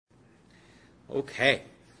Okay.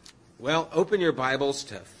 Well, open your Bibles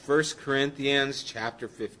to 1 Corinthians chapter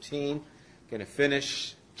 15. Going to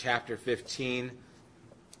finish chapter 15.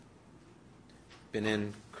 Been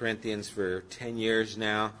in Corinthians for 10 years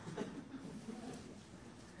now.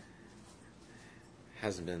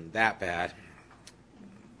 Hasn't been that bad,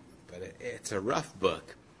 but it's a rough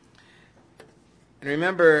book. And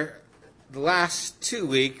remember, the last 2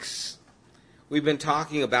 weeks, we've been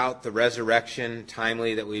talking about the resurrection,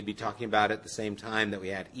 timely that we'd be talking about at the same time that we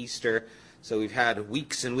had Easter. So we've had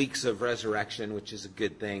weeks and weeks of resurrection, which is a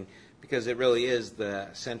good thing, because it really is the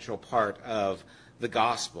central part of the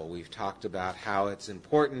gospel. We've talked about how it's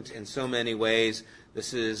important in so many ways.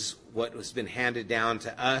 This is what has been handed down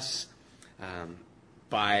to us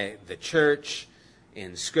by the church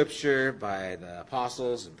in Scripture, by the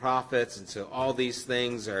apostles and prophets. And so all these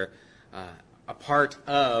things are a part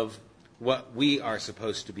of what we are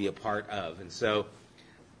supposed to be a part of. And so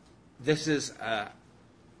this is a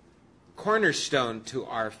cornerstone to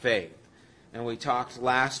our faith. And we talked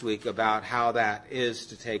last week about how that is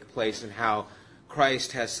to take place and how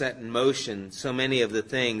Christ has set in motion so many of the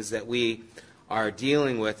things that we are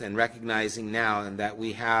dealing with and recognizing now, and that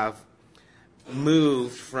we have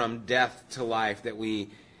moved from death to life, that we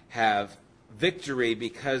have victory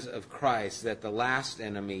because of Christ, that the last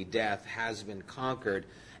enemy, death, has been conquered,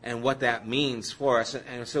 and what that means for us.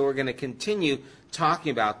 And so we're going to continue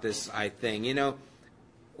talking about this, I think. You know,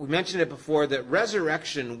 we mentioned it before that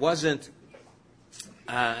resurrection wasn't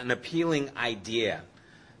an appealing idea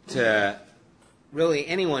to really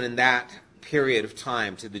anyone in that period of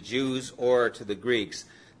time, to the Jews or to the Greeks.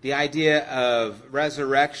 The idea of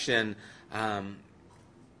resurrection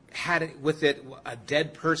had with it a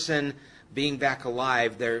dead person being back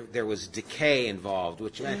alive. There was decay involved,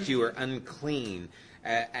 which meant you were unclean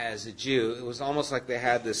as a Jew. It was almost like they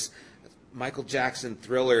had this Michael Jackson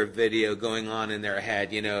Thriller video going on in their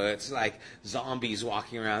head. You know, it's like zombies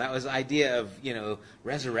walking around. That was the idea of, you know,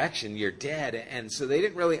 resurrection. You're dead. And so they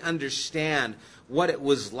didn't really understand what it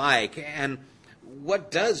was like. And what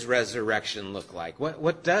does resurrection look like?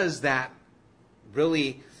 What does that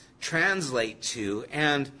really translate to?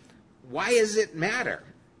 And why does it matter?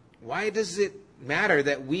 Why does it matter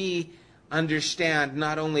that we understand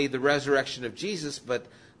not only the resurrection of Jesus, but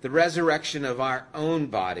the resurrection of our own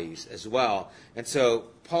bodies as well? And so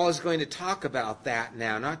Paul is going to talk about that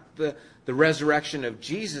now, not the resurrection of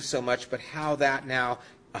Jesus so much, but how that now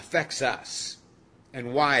affects us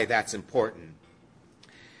and why that's important.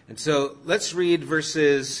 And so let's read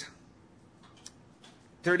verses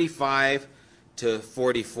 35 to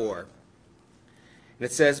 44. And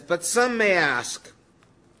it says, "But some may ask,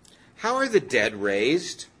 how are the dead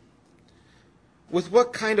raised? With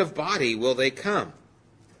what kind of body will they come?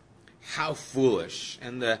 How foolish."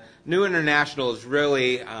 And the New International is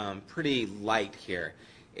really pretty light here.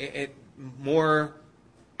 It more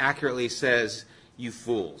accurately says, "you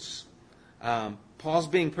fools." Paul's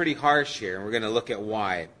being pretty harsh here, and we're going to look at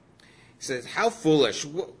why. He says, "How foolish.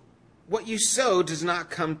 What you sow does not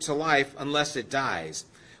come to life unless it dies.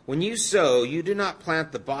 When you sow, you do not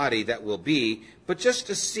plant the body that will be, but just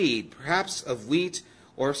a seed, perhaps of wheat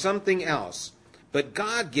or something else. But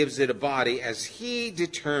God gives it a body as He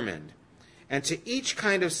determined. And to each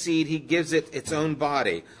kind of seed He gives it its own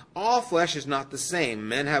body. All flesh is not the same.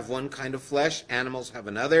 Men have one kind of flesh, animals have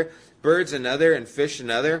another, birds another, and fish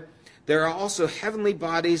another. There are also heavenly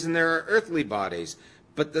bodies and there are earthly bodies.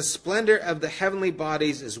 But the splendor of the heavenly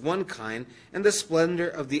bodies is one kind, and the splendor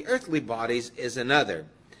of the earthly bodies is another.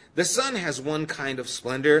 The sun has one kind of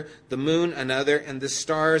splendor, the moon another, and the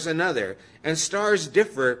stars another. And stars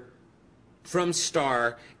differ from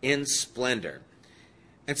star in splendor."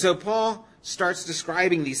 And so Paul starts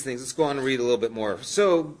describing these things. Let's go on and read a little bit more.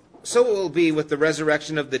 So it will be with the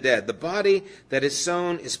resurrection of the dead. The body that is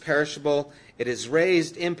sown is perishable. It is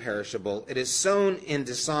raised imperishable. It is sown in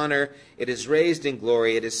dishonor. It is raised in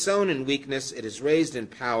glory. It is sown in weakness. It is raised in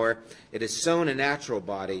power. It is sown a natural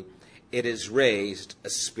body. It is raised a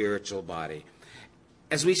spiritual body.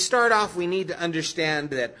 As we start off, we need to understand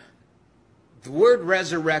that the word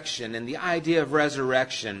resurrection and the idea of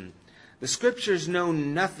resurrection, the Scriptures know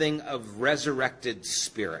nothing of resurrected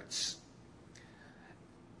spirits.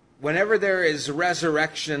 Whenever there is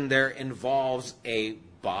resurrection, there involves a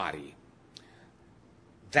body.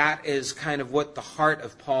 That is kind of what the heart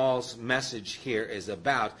of Paul's message here is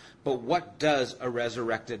about. But what does a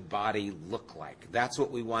resurrected body look like? That's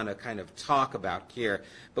what we want to kind of talk about here.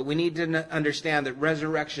 But we need to understand that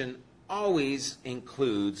resurrection always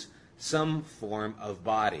includes some form of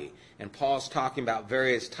body. And Paul's talking about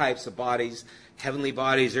various types of bodies, heavenly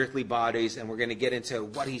bodies, earthly bodies, and we're going to get into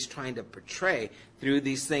what he's trying to portray through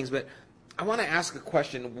these things. But I want to ask a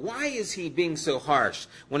question. Why is he being so harsh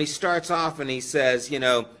when he starts off and he says,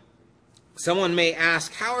 someone may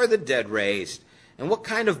ask, how are the dead raised? And what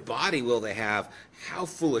kind of body will they have? How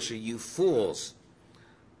foolish are you fools?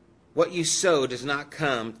 What you sow does not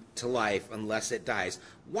come to life unless it dies.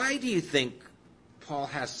 Why do you think Paul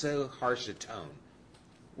has so harsh a tone?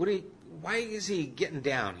 Why is he getting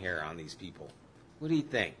down here on these people? What do you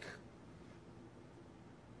think?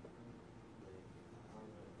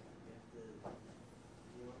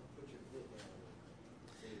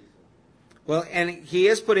 Well, and he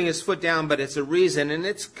is putting his foot down, but it's a reason, and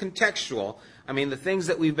it's contextual. I mean, the things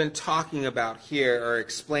that we've been talking about here are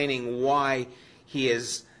explaining why he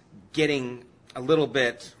is getting a little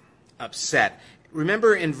bit upset.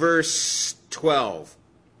 Remember in verse 12,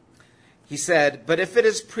 he said, "But if it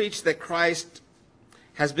is preached that Christ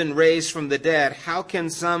has been raised from the dead, how can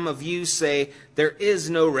some of you say there is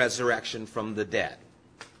no resurrection from the dead?"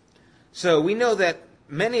 So we know that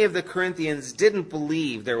many of the Corinthians didn't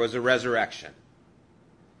believe there was a resurrection.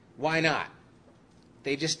 Why not?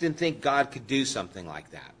 They just didn't think God could do something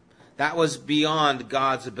like that. That was beyond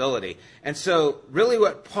God's ability. And so really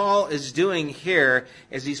what Paul is doing here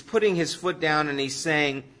is he's putting his foot down and he's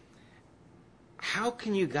saying, how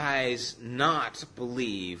can you guys not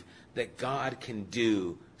believe that God can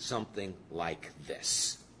do something like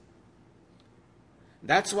this?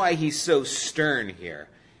 That's why he's so stern here.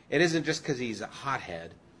 It isn't just because he's a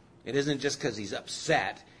hothead. It isn't just because he's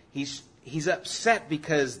upset. He's upset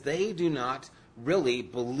because they do not really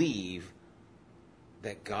believe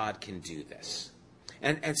that God can do this.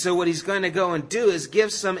 And so what he's going to go and do is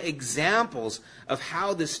give some examples of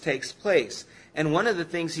how this takes place. And one of the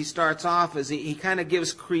things he starts off is he kind of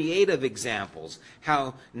gives creative examples,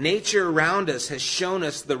 how nature around us has shown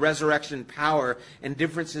us the resurrection power and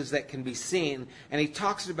differences that can be seen. And he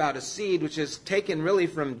talks about a seed, which is taken really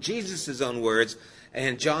from Jesus' own words.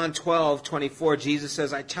 In John 12:24, Jesus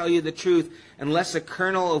says, "I tell you the truth, unless a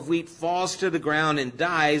kernel of wheat falls to the ground and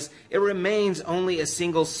dies, it remains only a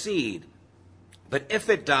single seed. But if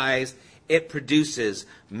it dies, it produces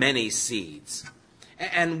many seeds."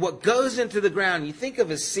 And what goes into the ground, you think of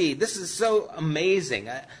a seed. This is so amazing.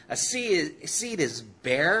 A seed is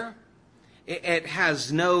bare. It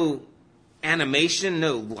has no animation,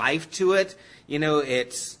 no life to it.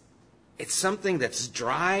 It's something that's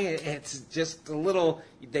dry. It's just a little,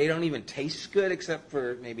 they don't even taste good except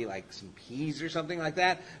for maybe like some peas or something like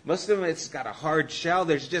that. Most of them, it's got a hard shell.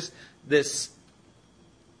 There's just this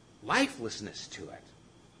lifelessness to it.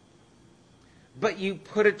 But you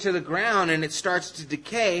put it to the ground and it starts to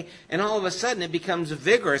decay, and all of a sudden it becomes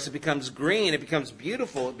vigorous, it becomes green, it becomes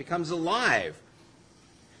beautiful, it becomes alive.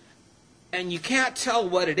 And you can't tell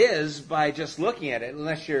what it is by just looking at it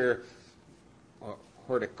unless you're a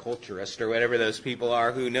horticulturist or whatever those people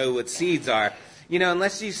are who know what seeds are.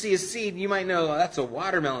 Unless you see a seed, you might know, that's a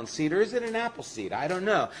watermelon seed, or is it an apple seed? I don't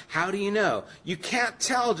know. How do you know? You can't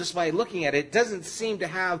tell just by looking at it. It doesn't seem to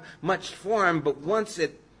have much form, but once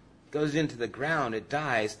it goes into the ground, it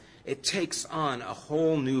dies, it takes on a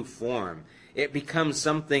whole new form. It becomes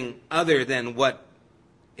something other than what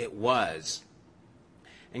it was.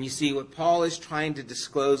 And you see, what Paul is trying to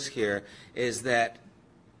disclose here is that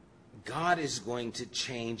God is going to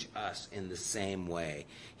change us in the same way.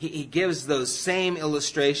 He gives those same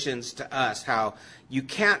illustrations to us, how you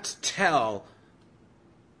can't tell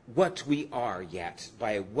what we are yet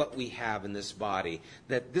by what we have in this body.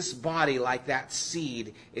 That this body, like that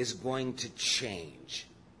seed, is going to change.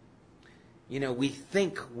 We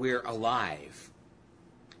think we're alive.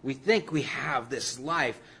 We think we have this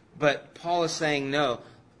life. But Paul is saying, no,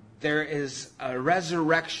 there is a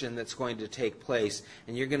resurrection that's going to take place.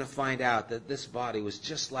 And you're going to find out that this body was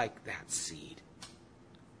just like that seed.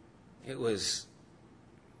 It was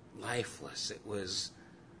lifeless. It was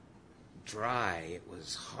dry, it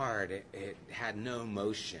was hard, it had no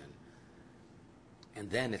motion. And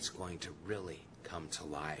then it's going to really come to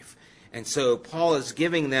life. And so Paul is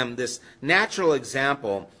giving them this natural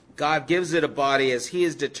example. God gives it a body as he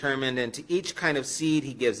is determined, and to each kind of seed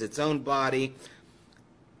he gives its own body.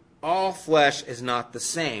 All flesh is not the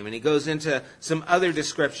same. And he goes into some other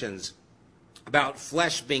descriptions about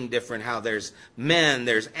flesh being different, how there's men,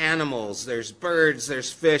 there's animals, there's birds,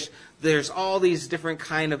 there's fish, there's all these different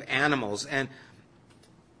kind of animals. And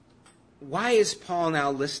why is Paul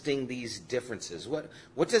now listing these differences?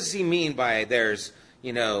 What does he mean by there's,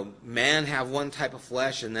 man have one type of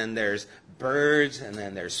flesh, and then there's birds, and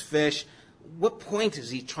then there's fish? What point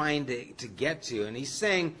is he trying to get to? And he's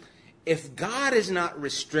saying, if God is not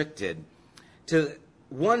restricted to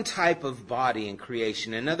one type of body in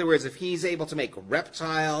creation, in other words, if he's able to make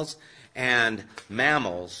reptiles and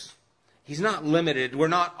mammals, He's not limited. We're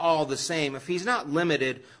not all the same. If he's not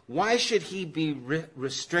limited, why should he be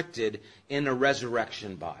restricted in a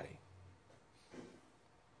resurrection body?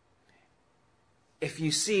 If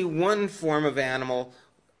you see one form of animal,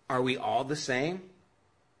 are we all the same?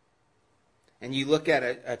 And you look at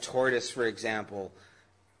a tortoise, for example.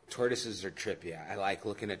 Tortoises are trippy. I like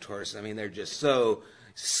looking at tortoises. I mean, they're just so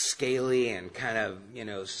scaly and kind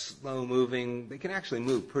of, slow moving. They can actually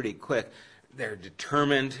move pretty quick. They're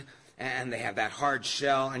determined, and they have that hard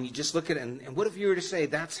shell. And you just look at it, and what if you were to say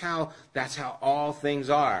that's how all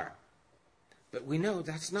things are? But we know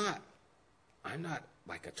that's not. I'm not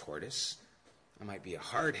like a tortoise. I might be a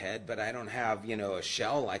hardhead, but I don't have, a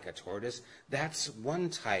shell like a tortoise. That's one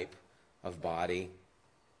type of body.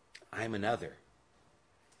 I'm another.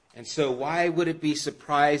 And so why would it be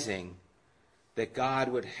surprising that God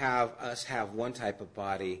would have us have one type of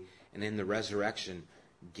body and in the resurrection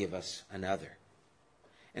give us another?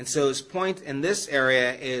 And so his point in this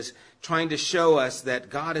area is trying to show us that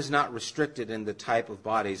God is not restricted in the type of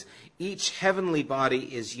bodies. Each heavenly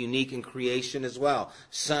body is unique in creation as well.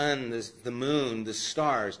 Sun, the moon, the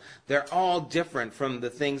stars, they're all different from the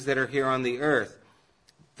things that are here on the earth.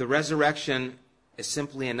 The resurrection is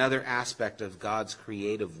simply another aspect of God's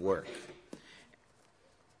creative work.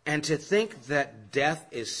 And to think that death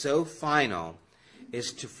is so final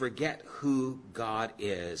is to forget who God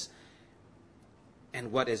is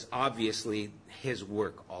and what is obviously his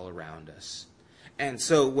work all around us. And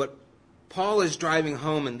so what Paul is driving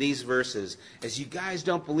home in these verses is you guys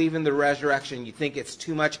don't believe in the resurrection, you think it's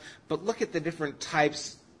too much, but look at the different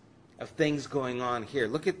types of things going on here.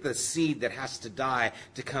 Look at the seed that has to die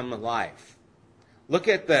to come alive. Look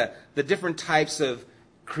at the different types of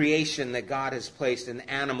creation that God has placed in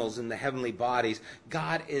animals in the heavenly bodies.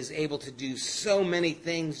 God is able to do so many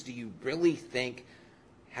things. Do you really think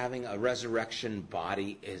having a resurrection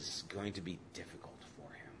body is going to be difficult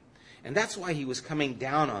for him? And that's why he was coming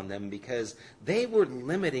down on them, because they were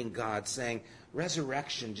limiting God, saying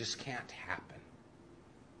resurrection just can't happen.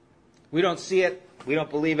 We don't see it, we don't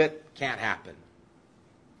believe it, can't happen.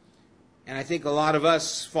 And I think a lot of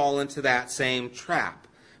us fall into that same trap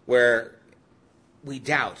where we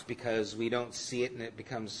doubt because we don't see it and it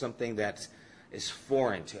becomes something that is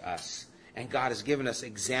foreign to us. And God has given us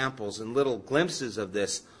examples and little glimpses of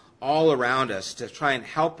this all around us to try and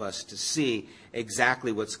help us to see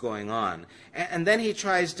exactly what's going on. And then he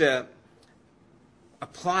tries to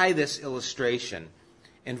apply this illustration.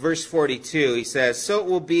 In verse 42, he says, "So it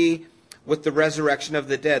will be with the resurrection of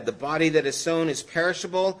the dead. The body that is sown is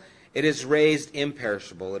perishable, it is raised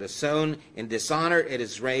imperishable. It is sown in dishonor, it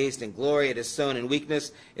is raised in glory. It is sown in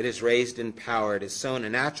weakness, it is raised in power. It is sown a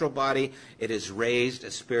natural body, it is raised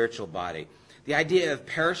a spiritual body." The idea of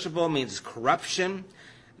perishable means corruption,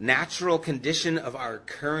 natural condition of our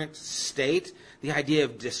current state. The idea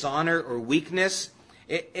of dishonor or weakness,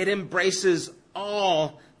 it embraces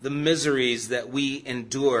all the miseries that we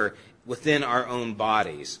endure within our own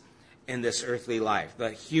bodies in this earthly life.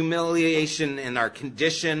 The humiliation in our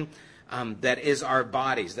condition that is our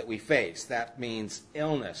bodies that we face. That means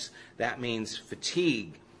illness. That means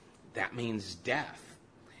fatigue. That means death.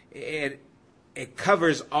 It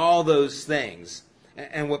covers all those things.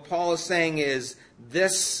 And what Paul is saying is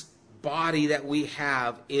this body that we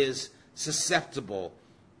have is susceptible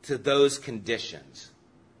to those conditions.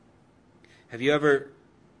 Have you ever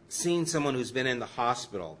seen someone who's been in the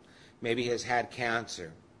hospital, maybe has had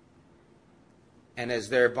cancer, and as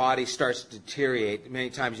their body starts to deteriorate, many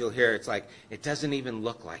times you'll hear it's like, it doesn't even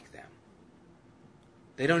look like them.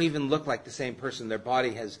 They don't even look like the same person. Their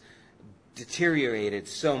body has deteriorated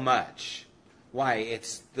so much. Why?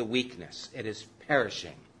 It's the weakness. It is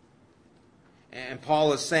perishing. And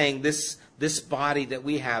Paul is saying this body that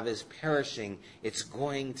we have is perishing. It's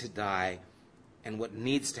going to die. And what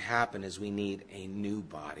needs to happen is we need a new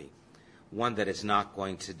body. One that is not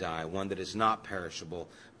going to die. One that is not perishable.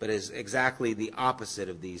 But is exactly the opposite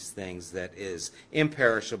of these things. That is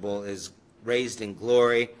imperishable, is raised in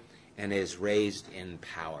glory, and is raised in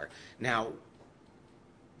power. Now,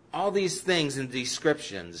 all these things and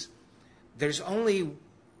descriptions, there's only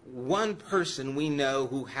one person we know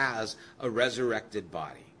who has a resurrected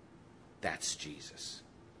body. That's Jesus.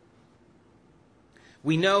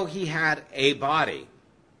 We know he had a body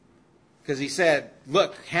because he said,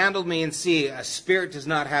 "Look, handle me and see. A spirit does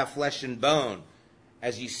not have flesh and bone.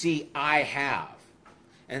 As you see, I have."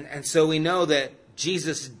 And so we know that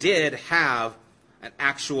Jesus did have an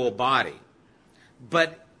actual body.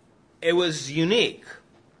 But it was unique.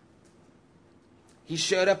 He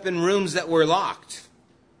showed up in rooms that were locked.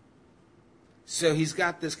 So he's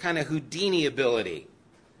got this kind of Houdini ability.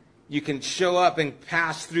 You can show up and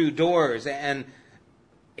pass through doors and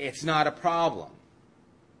it's not a problem.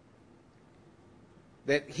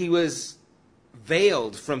 That he was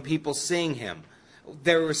veiled from people seeing him.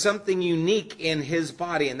 There was something unique in his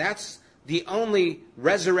body, and that's the only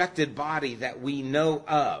resurrected body that we know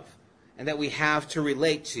of and that we have to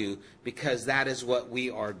relate to, because that is what we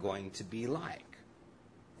are going to be like.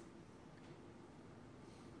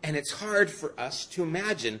 And it's hard for us to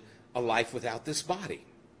imagine a life without this body.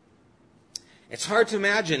 It's hard to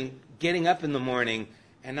imagine getting up in the morning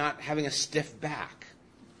and not having a stiff back,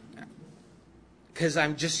 because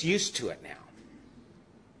I'm just used to it now.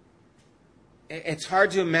 It's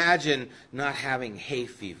hard to imagine not having hay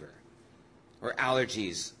fever or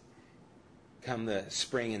allergies come the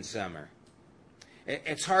spring and summer.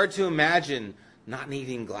 It's hard to imagine not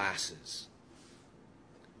needing glasses.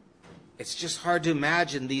 It's just hard to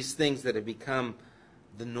imagine these things that have become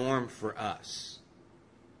the norm for us.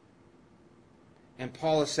 And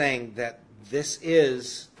Paul is saying that this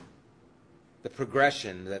is the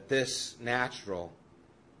progression, that this natural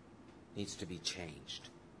needs to be changed.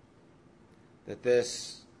 That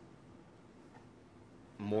this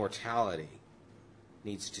mortality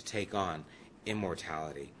needs to take on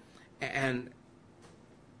immortality. And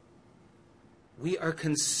we are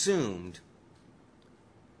consumed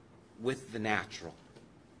with the natural.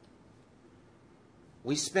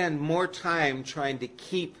 We spend more time trying to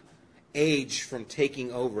keep age from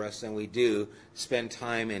taking over us than we do spend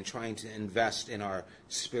time in trying to invest in our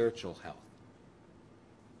spiritual health.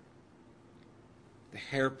 The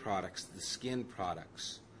hair products, the skin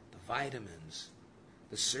products, the vitamins,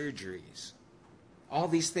 the surgeries, all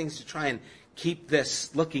these things to try and keep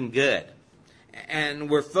this looking good. And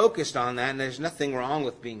we're focused on that, and there's nothing wrong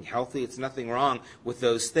with being healthy. It's nothing wrong with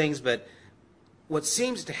those things. But what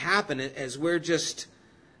seems to happen is we're just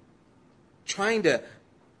trying to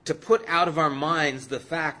put out of our minds the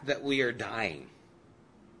fact that we are dying.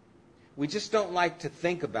 We just don't like to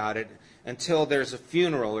think about it until there's a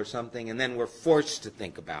funeral or something, and then we're forced to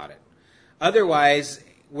think about it. Otherwise,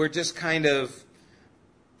 we're just kind of,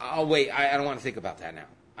 oh, wait, I don't want to think about that now.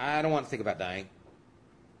 I don't want to think about dying.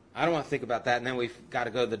 I don't want to think about that, and then we've got to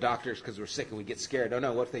go to the doctors because we're sick and we get scared. Oh,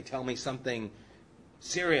 no, what if they tell me something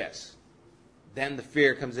serious? Then the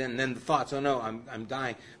fear comes in, and then the thoughts, oh, no, I'm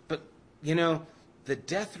dying. But, you know, the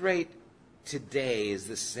death rate today is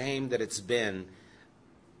the same that it's been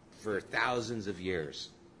for thousands of years.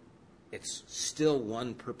 It's still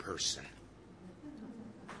one per person.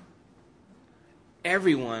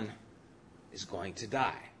 Everyone is going to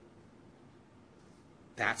die.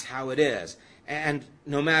 That's how it is. And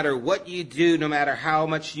no matter what you do, no matter how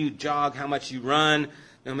much you jog, how much you run,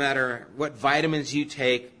 no matter what vitamins you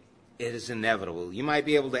take, it is inevitable. You might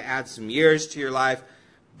be able to add some years to your life,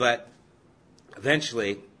 but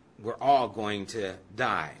eventually we're all going to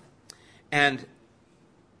die. And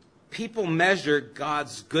people measure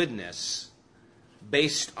God's goodness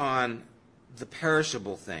based on the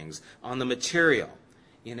perishable things, on the material.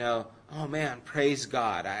 You know, oh man, praise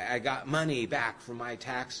God. I got money back from my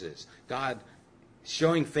taxes. God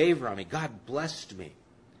showing favor on me. God blessed me.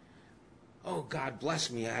 Oh, God bless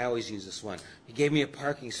me. I always use this one. He gave me a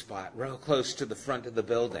parking spot real close to the front of the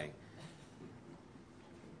building.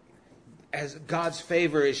 As God's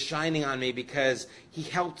favor is shining on me because He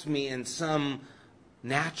helped me in some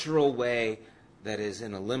natural way that is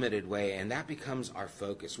in a limited way, and that becomes our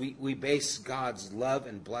focus. We base God's love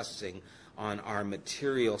and blessing on our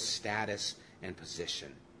material status and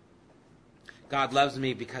position. God loves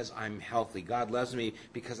me because I'm healthy. God loves me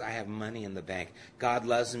because I have money in the bank. God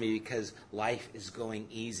loves me because life is going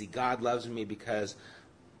easy. God loves me because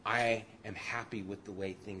I am happy with the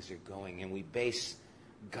way things are going. And we base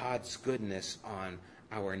God's goodness on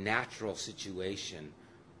our natural situation.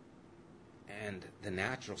 And the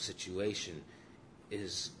natural situation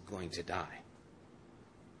is going to die.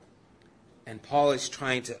 And Paul is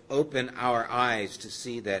trying to open our eyes to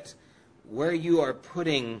see that where you are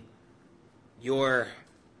putting your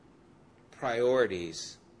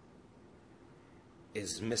priorities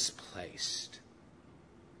is misplaced.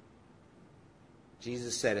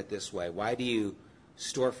 Jesus said it this way: why do you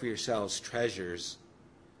store for yourselves treasures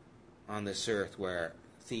on this earth where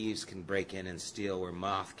thieves can break in and steal, where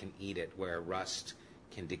moth can eat it, where rust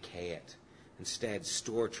can decay it? Instead,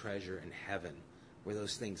 store treasure in heaven where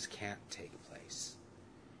those things can't take place.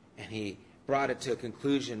 And he brought it to a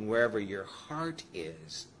conclusion: wherever your heart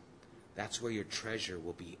is, that's where your treasure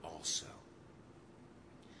will be also.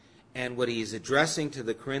 And what he's addressing to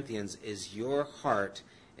the Corinthians is your heart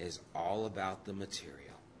is all about the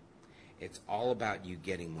material. It's all about you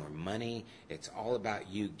getting more money. It's all about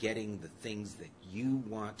you getting the things that you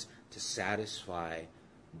want to satisfy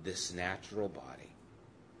this natural body.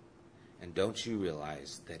 And don't you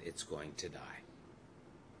realize that it's going to die?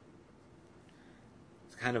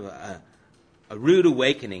 It's kind of a rude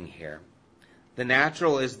awakening here. The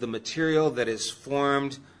natural is the material that is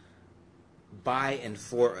formed by and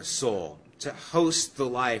for a soul to host the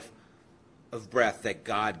life of breath that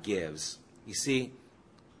God gives. You see,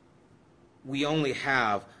 we only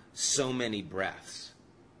have so many breaths.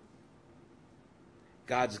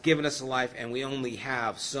 God's given us a life, and we only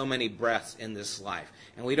have so many breaths in this life.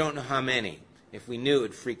 And we don't know how many. If we knew, it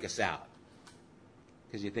would freak us out.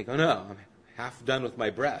 Because you think, oh no, I'm half done with my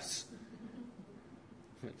breaths.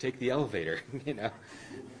 Take the elevator,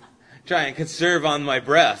 Try and conserve on my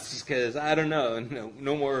breaths, because I don't know,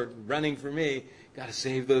 no more running for me. Got to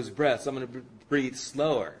save those breaths. I'm going to breathe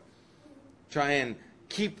slower. Try and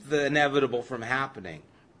keep the inevitable from happening.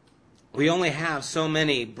 We only have so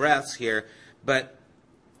many breaths here, but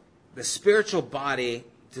the spiritual body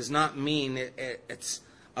does not mean it's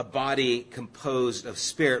a body composed of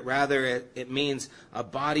spirit. Rather, it means a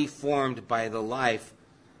body formed by the life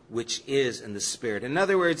which is in the spirit. In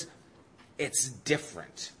other words, it's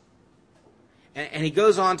different. And he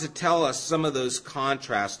goes on to tell us some of those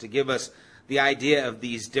contrasts, to give us the idea of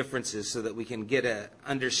these differences so that we can get an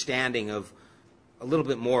understanding of a little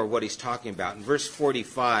bit more of what he's talking about. In verse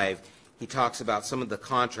 45, he talks about some of the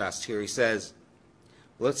contrasts here. He says,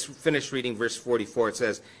 let's finish reading verse 44. It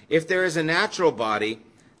says, if there is a natural body,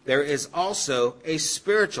 there is also a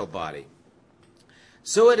spiritual body.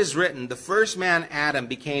 So it is written, the first man, Adam,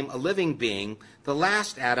 became a living being, the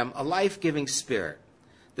last Adam, a life-giving spirit.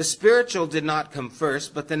 The spiritual did not come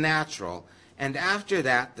first, but the natural, and after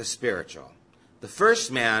that the spiritual. The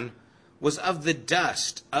first man was of the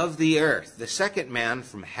dust of the earth, the second man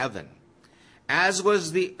from heaven. As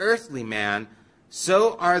was the earthly man,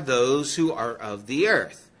 so are those who are of the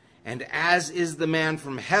earth. And as is the man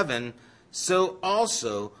from heaven, so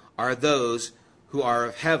also are those who are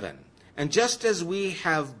of heaven. And just as we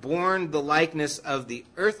have borne the likeness of the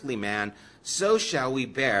earthly man, so shall we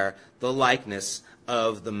bear the likeness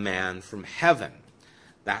of the man from heaven.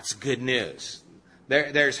 That's good news.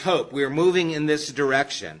 There's hope. We're moving in this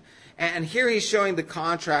direction. And here he's showing the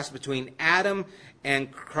contrast between Adam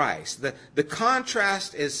and Christ. The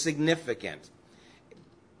contrast is significant.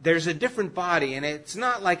 There's a different body, and it's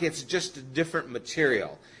not like it's just a different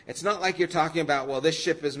material. It's not like you're talking about, well, this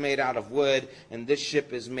ship is made out of wood, and this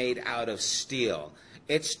ship is made out of steel.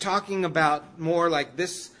 It's talking about more like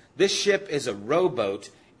this ship is a rowboat,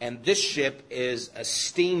 and this ship is a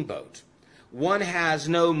steamboat. One has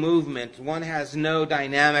no movement, one has no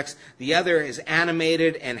dynamics, the other is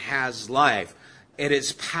animated and has life. It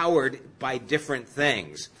is powered by different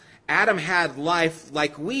things. Adam had life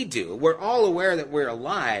like we do. We're all aware that we're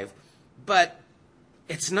alive, but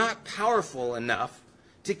it's not powerful enough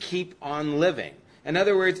to keep on living. In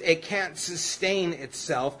other words, it can't sustain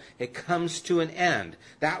itself. It comes to an end.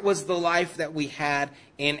 That was the life that we had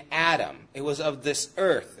in Adam. It was of this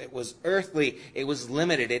earth. It was earthly. It was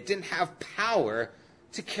limited. It didn't have power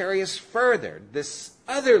to carry us further. This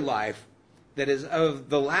other life that is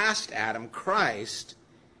of the last Adam, Christ,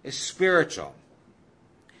 is spiritual.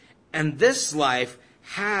 And this life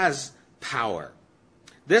has power.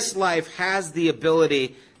 This life has the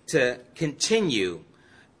ability to continue.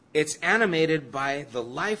 It's animated by the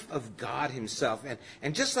life of God himself.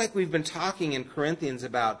 And just like we've been talking in Corinthians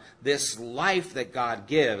about this life that God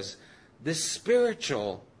gives, this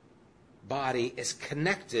spiritual body is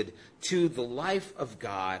connected to the life of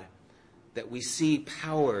God that we see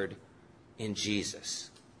powered in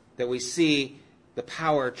Jesus. That we see the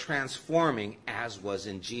power transforming as was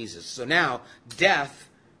in Jesus. So now, death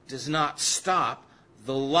does not stop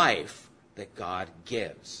the life that God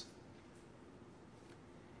gives.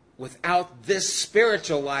 Without this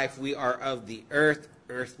spiritual life, we are of the earth,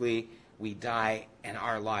 earthly, we die, and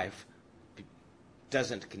our life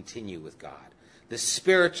doesn't continue with God. The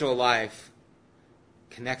spiritual life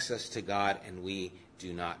connects us to God, and we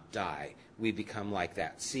do not die. We become like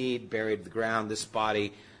that seed buried in the ground. This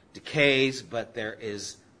body decays, but there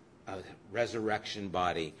is a resurrection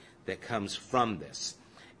body that comes from this.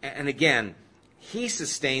 And again, he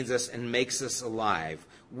sustains us and makes us alive.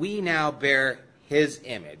 We now bear his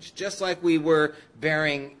image. Just like we were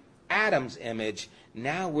bearing Adam's image,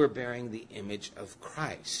 now we're bearing the image of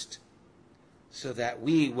Christ, so that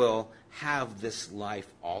we will have this life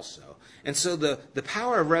also. And so the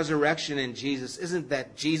power of resurrection in Jesus isn't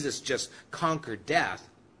that Jesus just conquered death.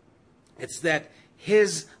 It's that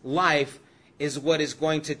his life is what is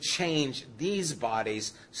going to change these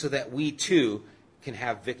bodies so that we too can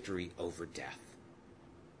have victory over death.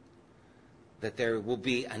 That there will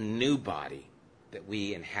be a new body that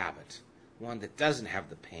we inhabit. One that doesn't have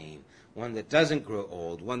the pain, one that doesn't grow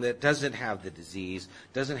old, one that doesn't have the disease,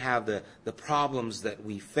 doesn't have the problems that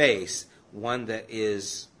we face, one that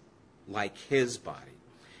is like his body.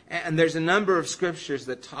 And there's a number of scriptures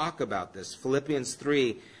that talk about this. Philippians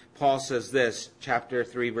 3, Paul says this, chapter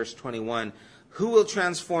 3, verse 21, "Who will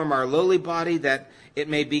transform our lowly body that it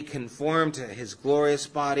may be conformed to his glorious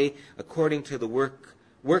body according to the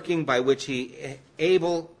working by which he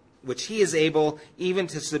is able even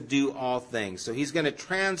to subdue all things." So he's going to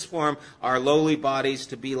transform our lowly bodies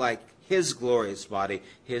to be like his glorious body,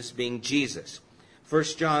 his being Jesus.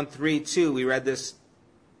 1 John 3:2, we read this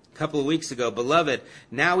a couple of weeks ago. "Beloved,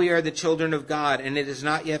 now we are the children of God, and it has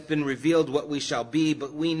not yet been revealed what we shall be,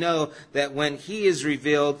 but we know that when he is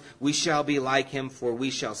revealed, we shall be like him, for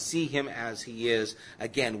we shall see him as he is."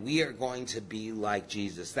 Again, we are going to be like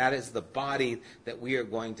Jesus. That is the body that we are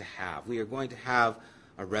going to have. We are going to have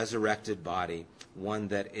a resurrected body, one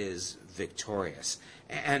that is victorious.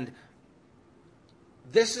 And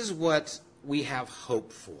this is what we have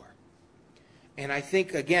hope for. And I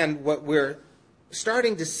think, again, what we're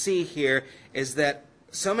starting to see here is that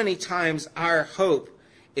so many times our hope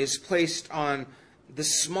is placed on the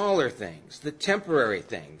smaller things, the temporary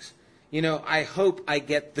things. You know, I hope I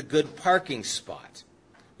get the good parking spot.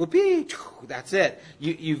 Whoopee, that's it.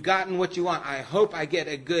 You've gotten what you want. I hope I get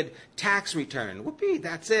a good tax return. Whoopee,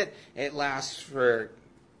 that's it. It lasts for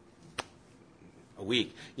a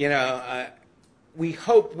week. We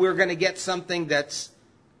hope we're going to get something that's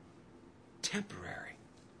temporary.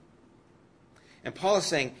 And Paul is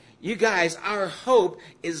saying, you guys, our hope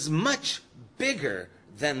is much bigger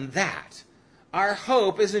than that. Our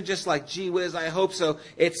hope isn't just like, gee whiz, I hope so.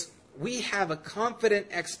 We have a confident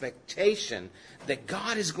expectation that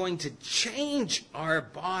God is going to change our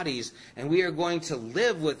bodies and we are going to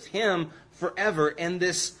live with him forever in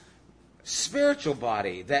this spiritual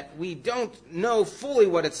body that we don't know fully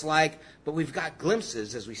what it's like, but we've got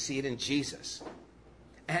glimpses as we see it in Jesus.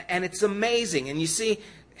 And it's amazing. And you see,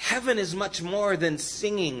 heaven is much more than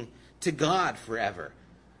singing to God forever.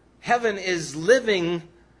 Heaven is living,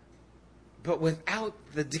 but without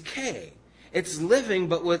the decay. It's living,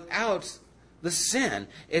 but without the sin.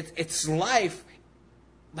 It's life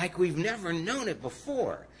like we've never known it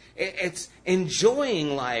before. It's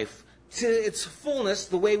enjoying life to its fullness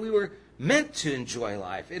the way we were meant to enjoy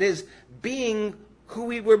life. It is being who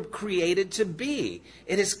we were created to be.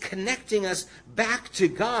 It is connecting us back to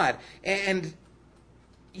God. And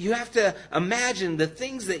you have to imagine the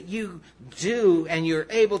things that you do and you're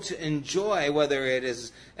able to enjoy, whether it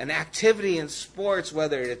is an activity in sports,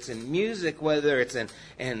 whether it's in music, whether it's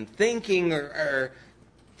in thinking or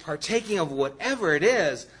partaking of whatever it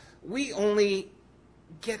is. We only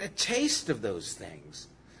get a taste of those things.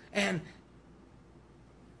 And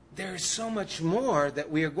there's so much more that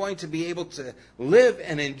we are going to be able to live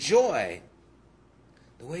and enjoy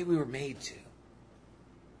the way we were made to.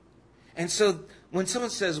 And so when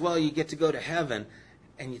someone says, well, you get to go to heaven,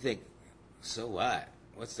 and you think, so what?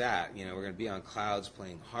 What's that? We're going to be on clouds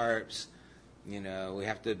playing harps. We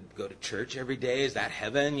have to go to church every day. Is that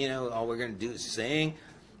heaven? All we're going to do is sing.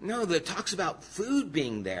 No, it talks about food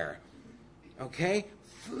being there. Okay?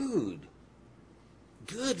 Food.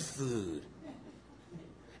 Good food.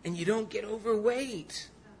 And you don't get overweight.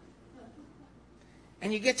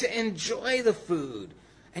 And you get to enjoy the food.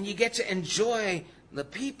 And you get to enjoy the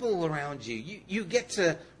people around you. You get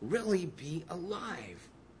to really be alive.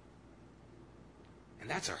 And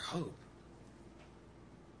that's our hope.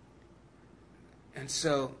 And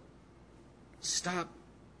so, stop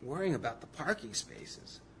worrying about the parking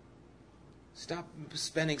spaces. Stop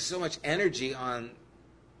spending so much energy on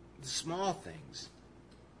the small things.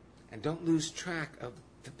 And don't lose track of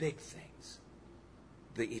the big things,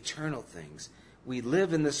 the eternal things. We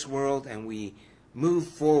live in this world and we move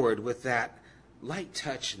forward with that light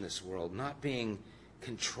touch in this world, not being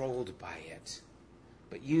controlled by it,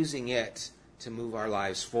 but using it to move our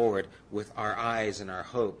lives forward with our eyes and our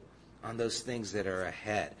hope on those things that are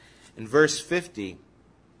ahead. In verse 50,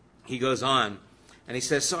 he goes on and he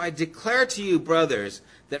says, "So I declare to you, brothers,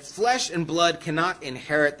 that flesh and blood cannot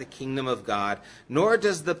inherit the kingdom of God, nor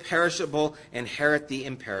does the perishable inherit the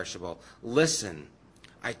imperishable. Listen,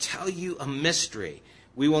 I tell you a mystery.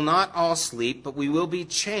 We will not all sleep, but we will be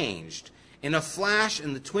changed. In a flash,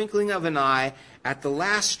 in the twinkling of an eye, at the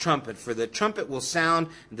last trumpet, for the trumpet will sound,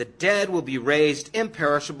 and the dead will be raised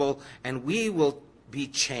imperishable, and we will be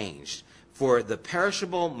changed. For the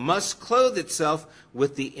perishable must clothe itself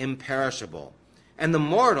with the imperishable, and the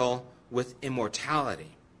mortal with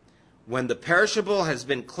immortality. When the perishable has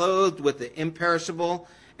been clothed with the imperishable,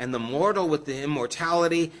 and the mortal with the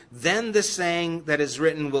immortality, then the saying that is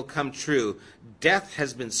written will come true: death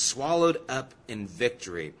has been swallowed up in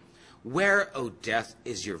victory. Where, O death,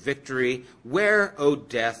 is your victory? Where, O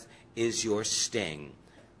death, is your sting?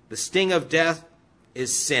 The sting of death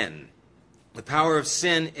is sin. The power of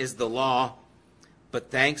sin is the law.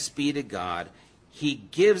 But thanks be to God, he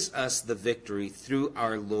gives us the victory through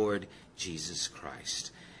our Lord Jesus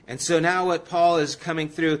Christ. And so now what Paul is coming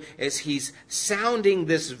through is he's sounding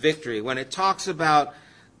this victory. When it talks about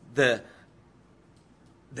the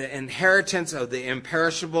inheritance of the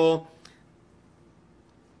imperishable,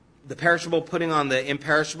 the perishable putting on the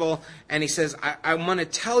imperishable, and he says, I want to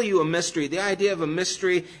tell you a mystery. The idea of a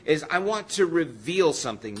mystery is I want to reveal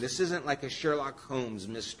something. This isn't like a Sherlock Holmes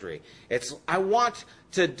mystery. It's I want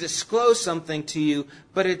to disclose something to you,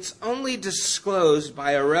 but it's only disclosed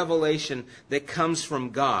by a revelation that comes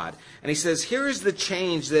from God. And he says, here is the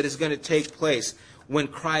change that is going to take place when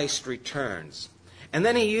Christ returns. And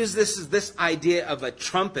then he used this idea of a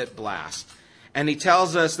trumpet blast. And he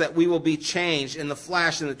tells us that we will be changed in the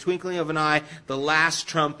flash, in the twinkling of an eye, the last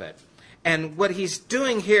trumpet. And what he's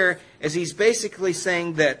doing here is he's basically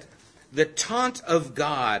saying that the taunt of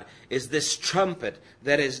God is this trumpet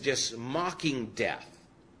that is just mocking death.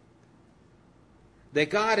 That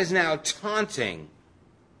God is now taunting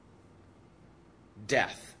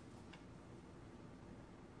death.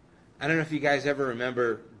 I don't know if you guys ever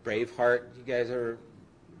remember Braveheart. You guys ever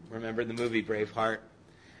remember the movie Braveheart?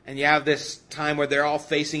 And you have this time where they're all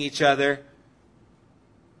facing each other.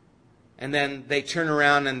 And then they turn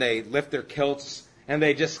around and they lift their kilts. And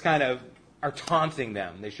they just kind of are taunting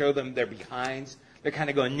them. They show them their behinds. They're kind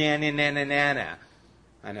of going, na na na na na na.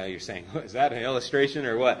 I know you're saying, is that an illustration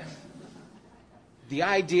or what? The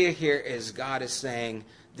idea here is God is saying,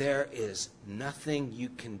 there is nothing you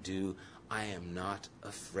can do. I am not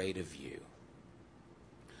afraid of you.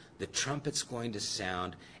 The trumpet's going to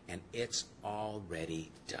sound, and it's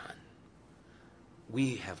already done.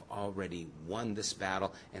 We have already won this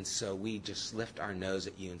battle, and so we just lift our nose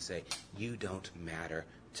at you and say, you don't matter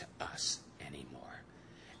to us anymore.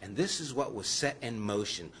 And this is what was set in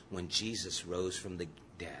motion when Jesus rose from the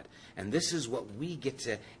dead. And this is what we get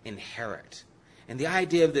to inherit. And the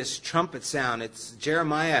idea of this trumpet sound,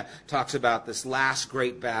 Jeremiah talks about this last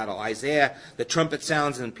great battle. Isaiah, the trumpet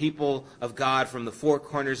sounds and people of God from the four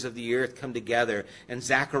corners of the earth come together. And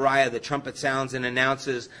Zechariah, the trumpet sounds and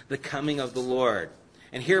announces the coming of the Lord.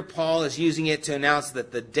 And here Paul is using it to announce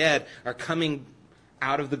that the dead are coming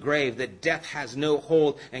out of the grave, that death has no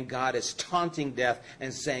hold, and God is taunting death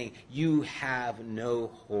and saying, you have no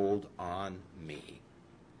hold on me.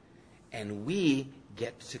 And we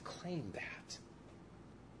get to claim that.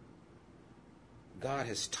 God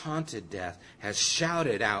has taunted death, has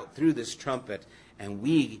shouted out through this trumpet, and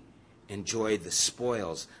we enjoy the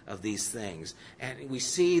spoils of these things. And we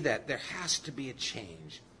see that there has to be a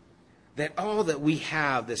change. That all that we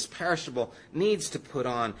have, this perishable, needs to put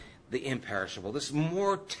on the imperishable. This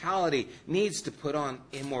mortality needs to put on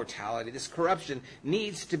immortality. This corruption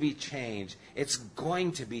needs to be changed. It's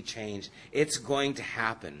going to be changed. It's going to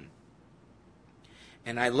happen.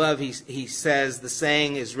 And I love, he says, the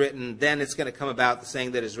saying is written, then it's going to come about, the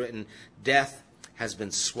saying that is written, death has been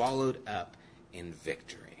swallowed up in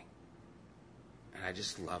victory. And I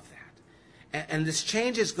just love that. And this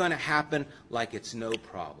change is going to happen like it's no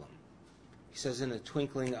problem. He says, in the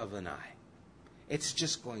twinkling of an eye. It's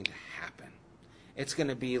just going to happen. It's going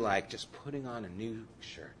to be like just putting on a new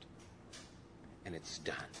shirt. And it's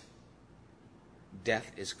done.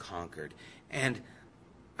 Death is conquered. And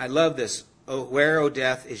I love this. Oh, where, O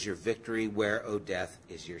death, is your victory? Where, O death,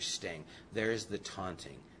 is your sting? There's the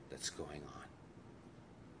taunting that's going on.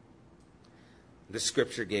 This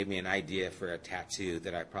scripture gave me an idea for a tattoo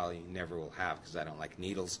that I probably never will have because I don't like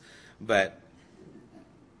needles. But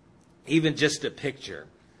even just a picture.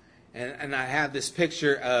 And I have this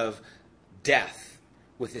picture of death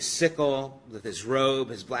with his sickle, with his robe,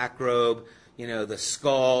 his black robe, the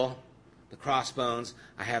skull, the crossbones.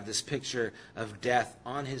 I have this picture of death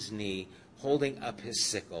on his knee, holding up his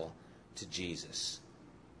sickle to Jesus.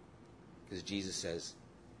 Because Jesus says,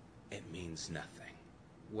 it means nothing.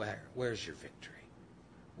 Where's your victory?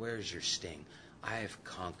 Where's your sting? I have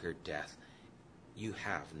conquered death. You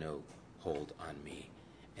have no hold on me.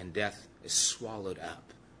 And death is swallowed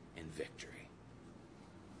up in victory.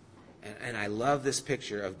 And I love this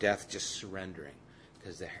picture of death just surrendering.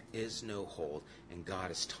 Because there is no hold. And God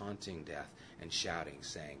is taunting death and shouting,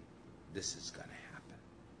 saying, this is going to happen.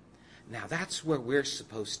 Now that's where we're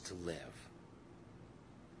supposed to live.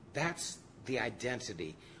 That's the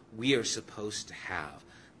identity we are supposed to have.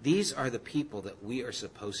 These are the people that we are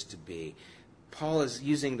supposed to be. Paul is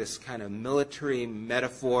using this kind of military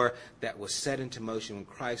metaphor that was set into motion when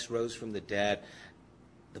Christ rose from the dead.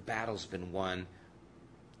 The battle's been won.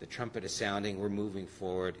 The trumpet is sounding. We're moving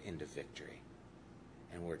forward into victory.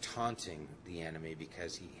 And we're taunting the enemy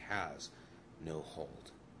because he has no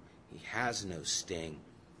hold. He has no sting.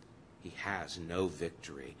 He has no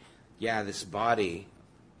victory. Yeah, this body,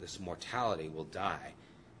 this mortality will die,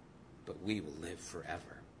 but we will live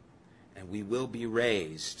forever. And we will be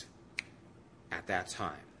raised at that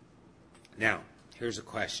time. Now, here's a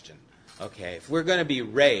question. Okay, if we're going to be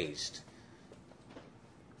raised,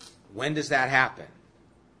 when does that happen?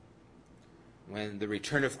 When the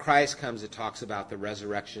return of Christ comes, it talks about the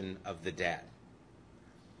resurrection of the dead.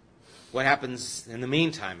 What happens in the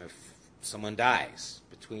meantime if someone dies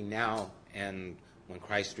between now and when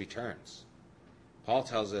Christ returns? Paul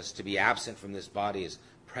tells us to be absent from this body is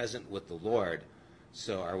present with the Lord.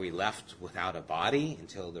 So are we left without a body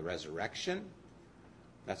until the resurrection?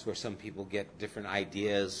 That's where some people get different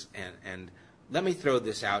ideas. And let me throw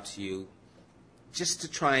this out to you just to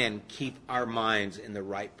try and keep our minds in the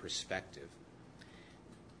right perspective.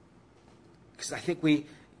 Because I think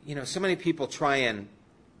so many people try and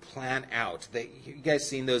plan out. You guys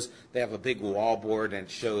seen those? They have a big wall board and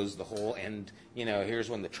it shows the whole end. Here's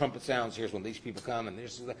when the trumpet sounds, here's when these people come, and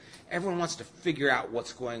everyone wants to figure out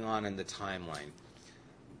what's going on in the timeline.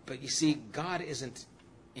 But you see, God isn't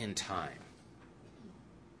in time.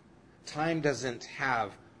 Time doesn't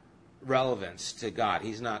have relevance to God.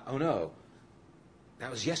 He's not, oh no,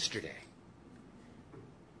 that was yesterday.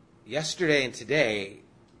 Yesterday and today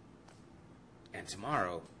and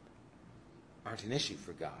tomorrow aren't an issue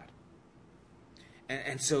for God.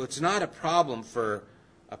 And so it's not a problem for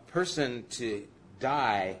a person to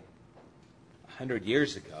die 100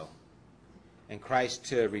 years ago and Christ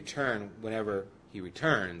to return whenever he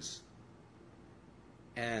returns,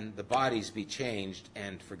 and the bodies be changed,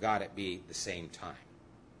 and for God it be the same time.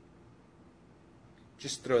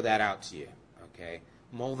 Just throw that out to you, okay?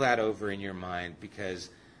 Mull that over in your mind, because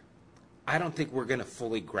I don't think we're going to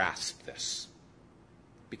fully grasp this,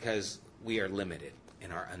 because we are limited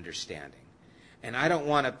in our understanding. And I don't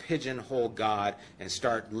want to pigeonhole God and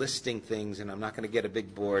start listing things, and I'm not going to get a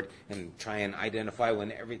big board and try and identify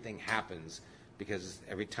when everything happens, because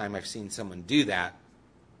every time I've seen someone do that,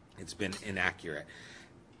 it's been inaccurate.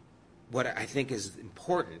 What I think is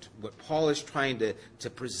important, what Paul is trying to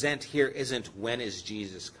present here isn't when is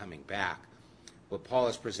Jesus coming back. What Paul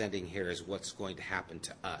is presenting here is what's going to happen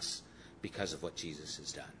to us because of what Jesus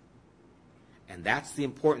has done. And that's the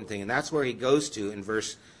important thing, and that's where he goes to in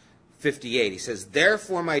verse 58. He says,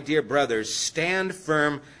 "Therefore, my dear brothers, stand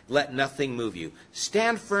firm, let nothing move you."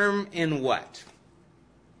 Stand firm in what?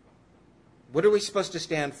 What are we supposed to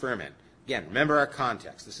stand firm in? Again, remember our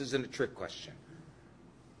context. This isn't a trick question.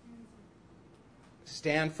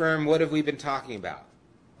 Stand firm, what have we been talking about?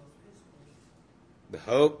 The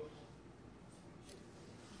hope,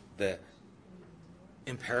 the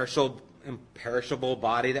imperishable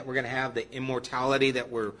body that we're going to have, the immortality that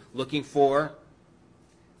we're looking for.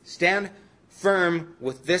 Stand firm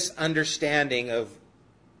with this understanding of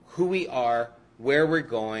who we are, where we're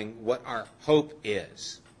going, what our hope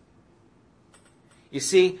is. You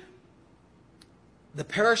see, the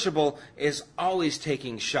perishable is always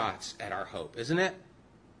taking shots at our hope, isn't it?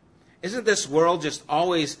 Isn't this world just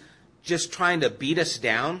always just trying to beat us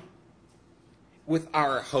down with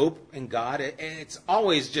our hope in God? It's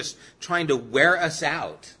always just trying to wear us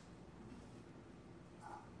out.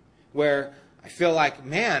 Where I feel like,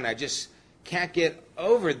 man, I just can't get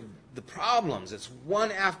over the problems. It's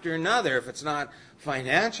one after another. If it's not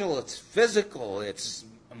financial, it's physical, it's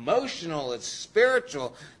emotional, it's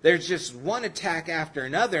spiritual. There's just one attack after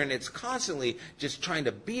another, and it's constantly just trying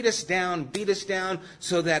to beat us down,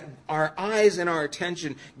 so that our eyes and our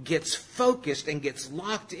attention gets focused and gets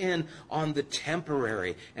locked in on the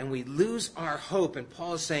temporary, and we lose our hope. And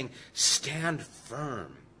Paul is saying, stand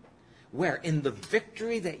firm. Where? In the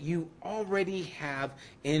victory that you already have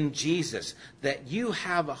in Jesus. That you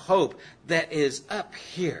have a hope that is up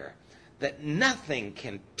here, that nothing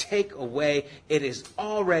can take away. It is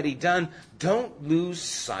already done. Don't lose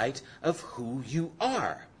sight of who you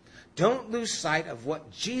are. Don't lose sight of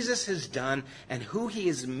what Jesus has done and who he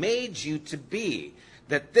has made you to be.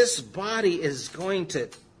 That this body is going to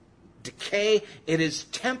decay. It is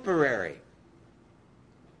temporary.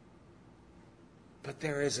 But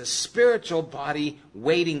there is a spiritual body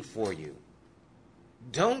waiting for you.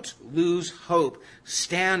 Don't lose hope.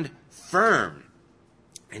 Stand firm.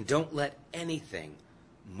 And don't let anything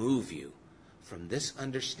move you from this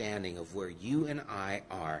understanding of where you and I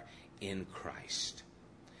are in Christ.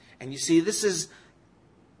 And you see, this is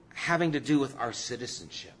having to do with our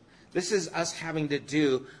citizenship. This is us having to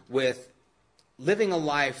do with living a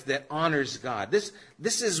life that honors God. This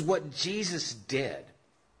is what Jesus did.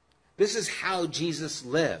 This is how Jesus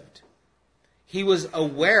lived. He was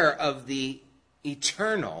aware of the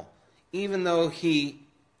eternal, even though he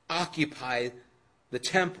occupied the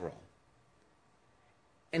temporal.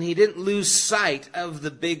 And he didn't lose sight of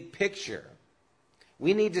the big picture.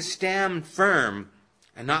 We need to stand firm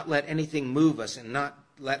and not let anything move us and not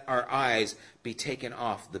let our eyes be taken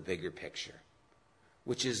off the bigger picture,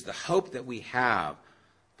 which is the hope that we have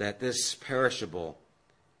that this perishable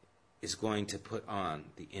is going to put on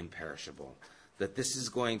the imperishable, that this is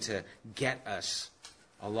going to get us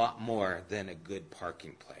a lot more than a good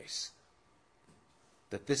parking place,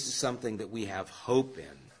 that this is something that we have hope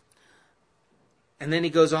in. And then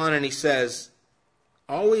he goes on and he says,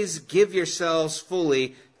 always give yourselves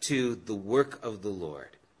fully to the work of the Lord.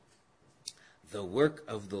 The work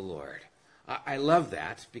of the Lord. I love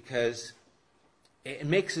that because it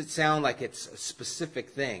makes it sound like it's a specific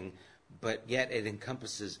thing, but yet it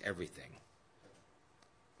encompasses everything.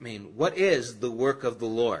 I mean, what is the work of the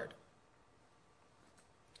Lord?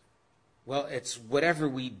 Well, it's whatever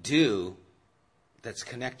we do that's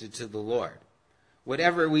connected to the Lord.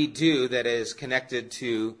 Whatever we do that is connected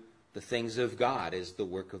to the things of God is the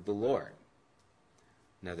work of the Lord.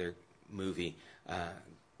 Another movie,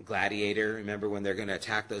 Gladiator, remember when they're going to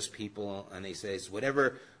attack those people and he says,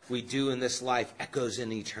 whatever we do in this life echoes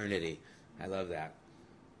in eternity. I love that.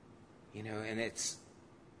 You know, and it's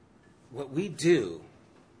what we do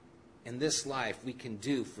in this life we can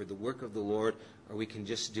do for the work of the Lord, or we can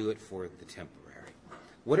just do it for the temporary.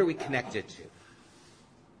 What are we connected to?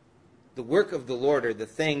 The work of the Lord are the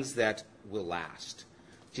things that will last.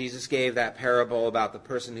 Jesus gave that parable about the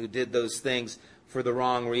person who did those things for the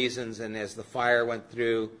wrong reasons, and as the fire went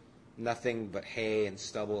through, nothing but hay and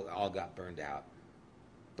stubble all got burned out.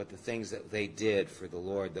 But the things that they did for the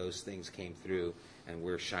Lord, those things came through and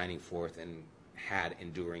were shining forth and had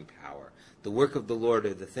enduring power. The work of the Lord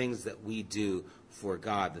are the things that we do for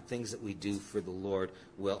God. The things that we do for the Lord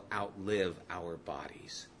will outlive our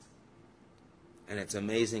bodies. And it's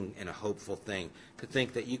amazing and a hopeful thing to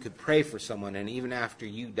think that you could pray for someone and even after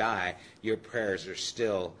you die, your prayers are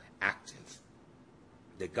still active.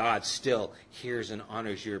 That God still hears and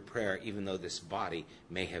honors your prayer even though this body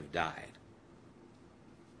may have died.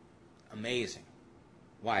 Amazing.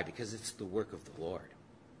 Why? Because it's the work of the Lord.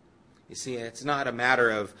 You see, it's not a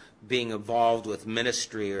matter of being involved with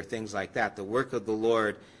ministry or things like that. The work of the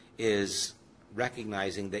Lord is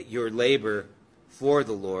recognizing that your labor for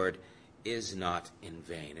the Lord is not in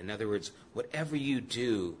vain. In other words, whatever you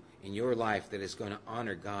do in your life that is going to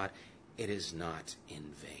honor God, it is not in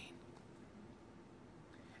vain.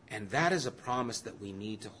 And that is a promise that we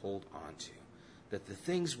need to hold on to, that the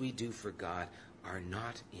things we do for God are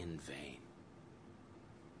not in vain.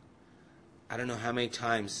 I don't know how many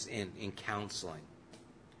times in counseling,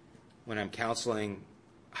 when I'm counseling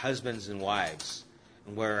husbands and wives,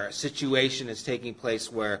 and where a situation is taking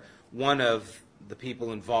place where one of the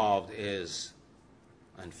people involved is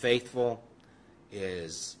unfaithful,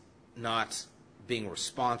 is not being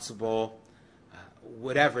responsible,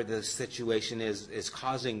 whatever the situation is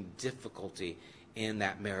causing difficulty in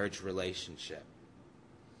that marriage relationship.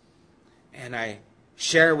 And I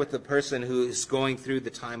share with the person who is going through the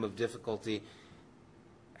time of difficulty,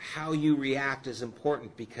 how you react is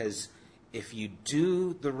important, because if you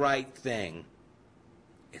do the right thing,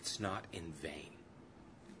 it's not in vain.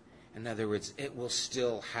 In other words, it will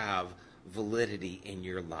still have validity in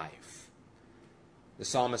your life. The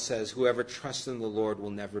psalmist says, whoever trusts in the Lord will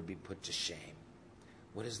never be put to shame.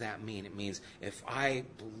 What does that mean? It means if I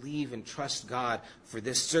believe and trust God for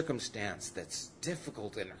this circumstance that's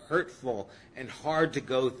difficult and hurtful and hard to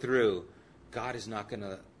go through, God is not going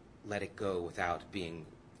to let it go without being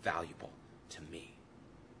valuable to me.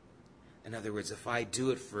 In other words, if I do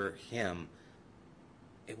it for Him,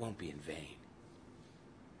 it won't be in vain.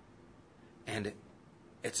 And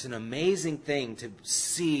it's an amazing thing to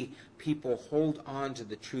see people hold on to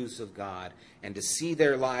the truths of God and to see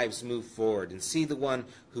their lives move forward and see the one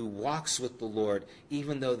who walks with the Lord,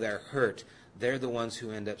 even though they're hurt, they're the ones who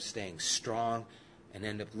end up staying strong and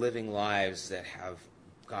end up living lives that have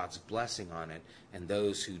God's blessing on it, and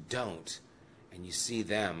those who don't, and you see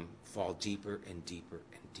them fall deeper and deeper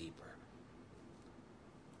and deeper.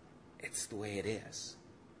 It's the way it is.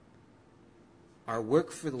 Our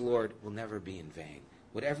work for the Lord will never be in vain.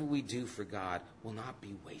 Whatever we do for God will not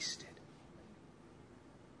be wasted.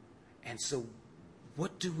 And so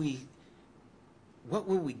what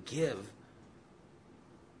will we give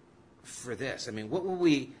for this? I mean, what will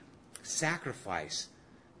we sacrifice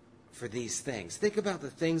for these things? Think about the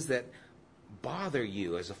things that bother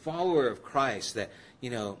you as a follower of Christ, that,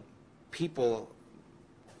 people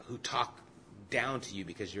who talk down to you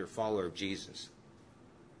because you're a follower of Jesus.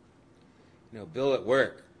 Bill at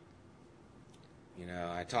work,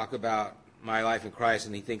 I talk about my life in Christ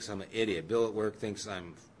and he thinks I'm an idiot. Bill at work thinks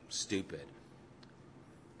I'm stupid.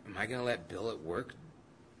 Am I going to let Bill at work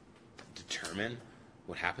determine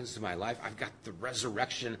what happens to my life? I've got the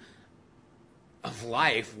resurrection of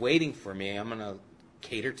life waiting for me. I'm going to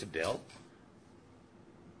cater to Bill?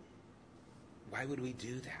 Why would we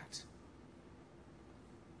do that?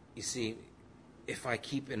 You see, if I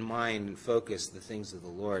keep in mind and focus the things of the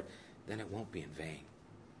Lord, then it won't be in vain.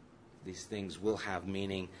 These things will have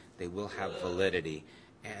meaning. They will have validity.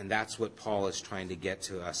 And that's what Paul is trying to get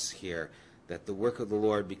to us here, that the work of the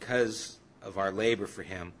Lord, because of our labor for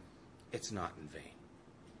him, it's not in vain.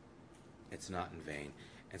 It's not in vain.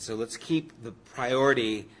 And so let's keep the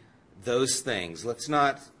priority those things. Let's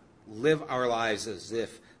not live our lives as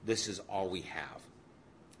if this is all we have.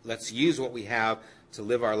 Let's use what we have to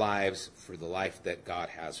live our lives for the life that God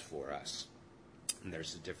has for us. And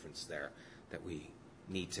there's a difference there that we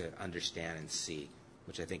need to understand and see,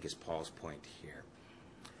 which I think is Paul's point here.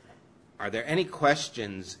 Are there any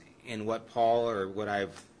questions in what Paul or what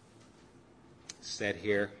I've said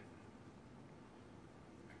here?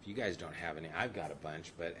 If you guys don't have any, I've got a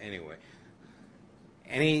bunch, but anyway.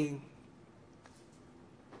 Any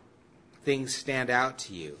things stand out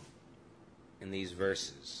to you in these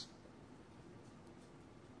verses?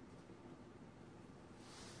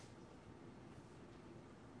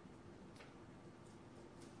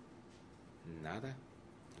 Nada?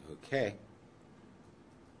 Okay.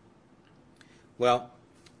 Well,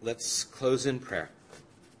 let's close in prayer.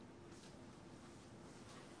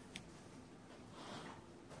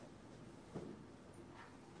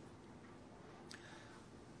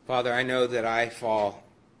 Father, I know that I fall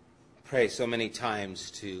prey so many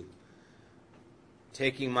times to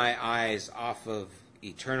taking my eyes off of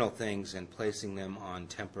eternal things and placing them on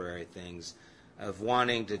temporary things, of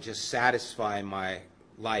wanting to just satisfy my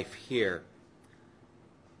life here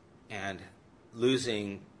and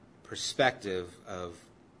losing perspective of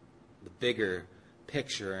the bigger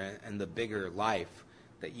picture and the bigger life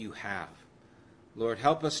that you have. Lord,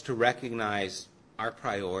 help us to recognize our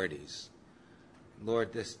priorities.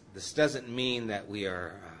 Lord, this doesn't mean that we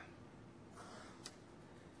are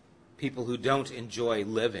people who don't enjoy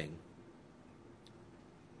living.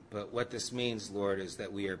 But what this means, Lord, is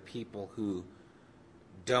that we are people who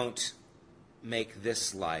don't make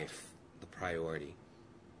this life the priority.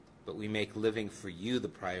 But we make living for you the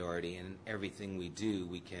priority, and everything we do,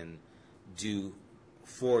 we can do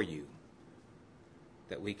for you.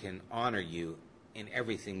 That we can honor you in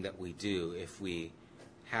everything that we do if we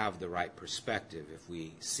have the right perspective, if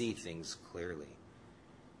we see things clearly.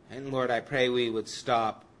 And Lord, I pray we would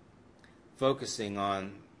stop focusing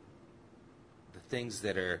on the things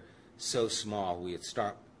that are so small. We would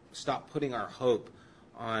stop putting our hope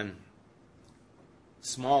on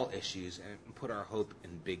small issues and put our hope in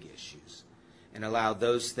big issues, and allow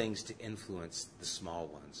those things to influence the small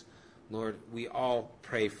ones. Lord, we all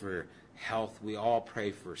pray for health. We all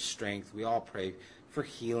pray for strength. We all pray for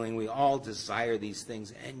healing. We all desire these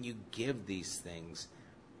things, and you give these things.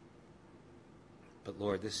 But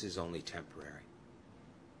Lord, this is only temporary.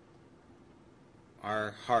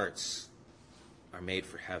 Our hearts are made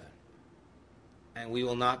for heaven, and we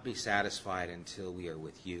will not be satisfied until we are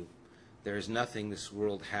with you. There is nothing this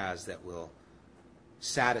world has that will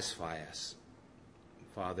satisfy us.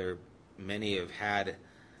 Father, many have had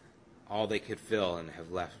all they could fill and have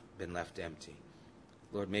been left empty.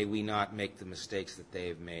 Lord, may we not make the mistakes that they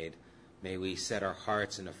have made. May we set our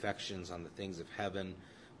hearts and affections on the things of heaven,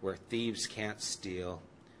 where thieves can't steal,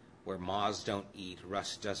 where moths don't eat,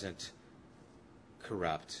 rust doesn't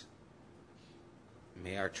corrupt.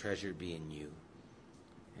 May our treasure be in you.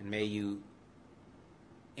 And may you,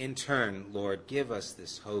 in turn, Lord, give us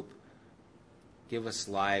this hope. Give us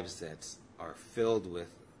lives that are filled with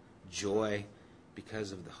joy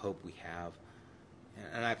because of the hope we have.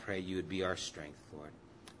 And I pray you would be our strength, Lord.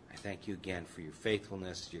 I thank you again for your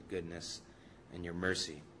faithfulness, your goodness, and your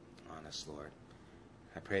mercy on us, Lord.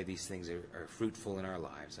 I pray these things are fruitful in our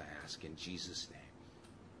lives, I ask in Jesus' name.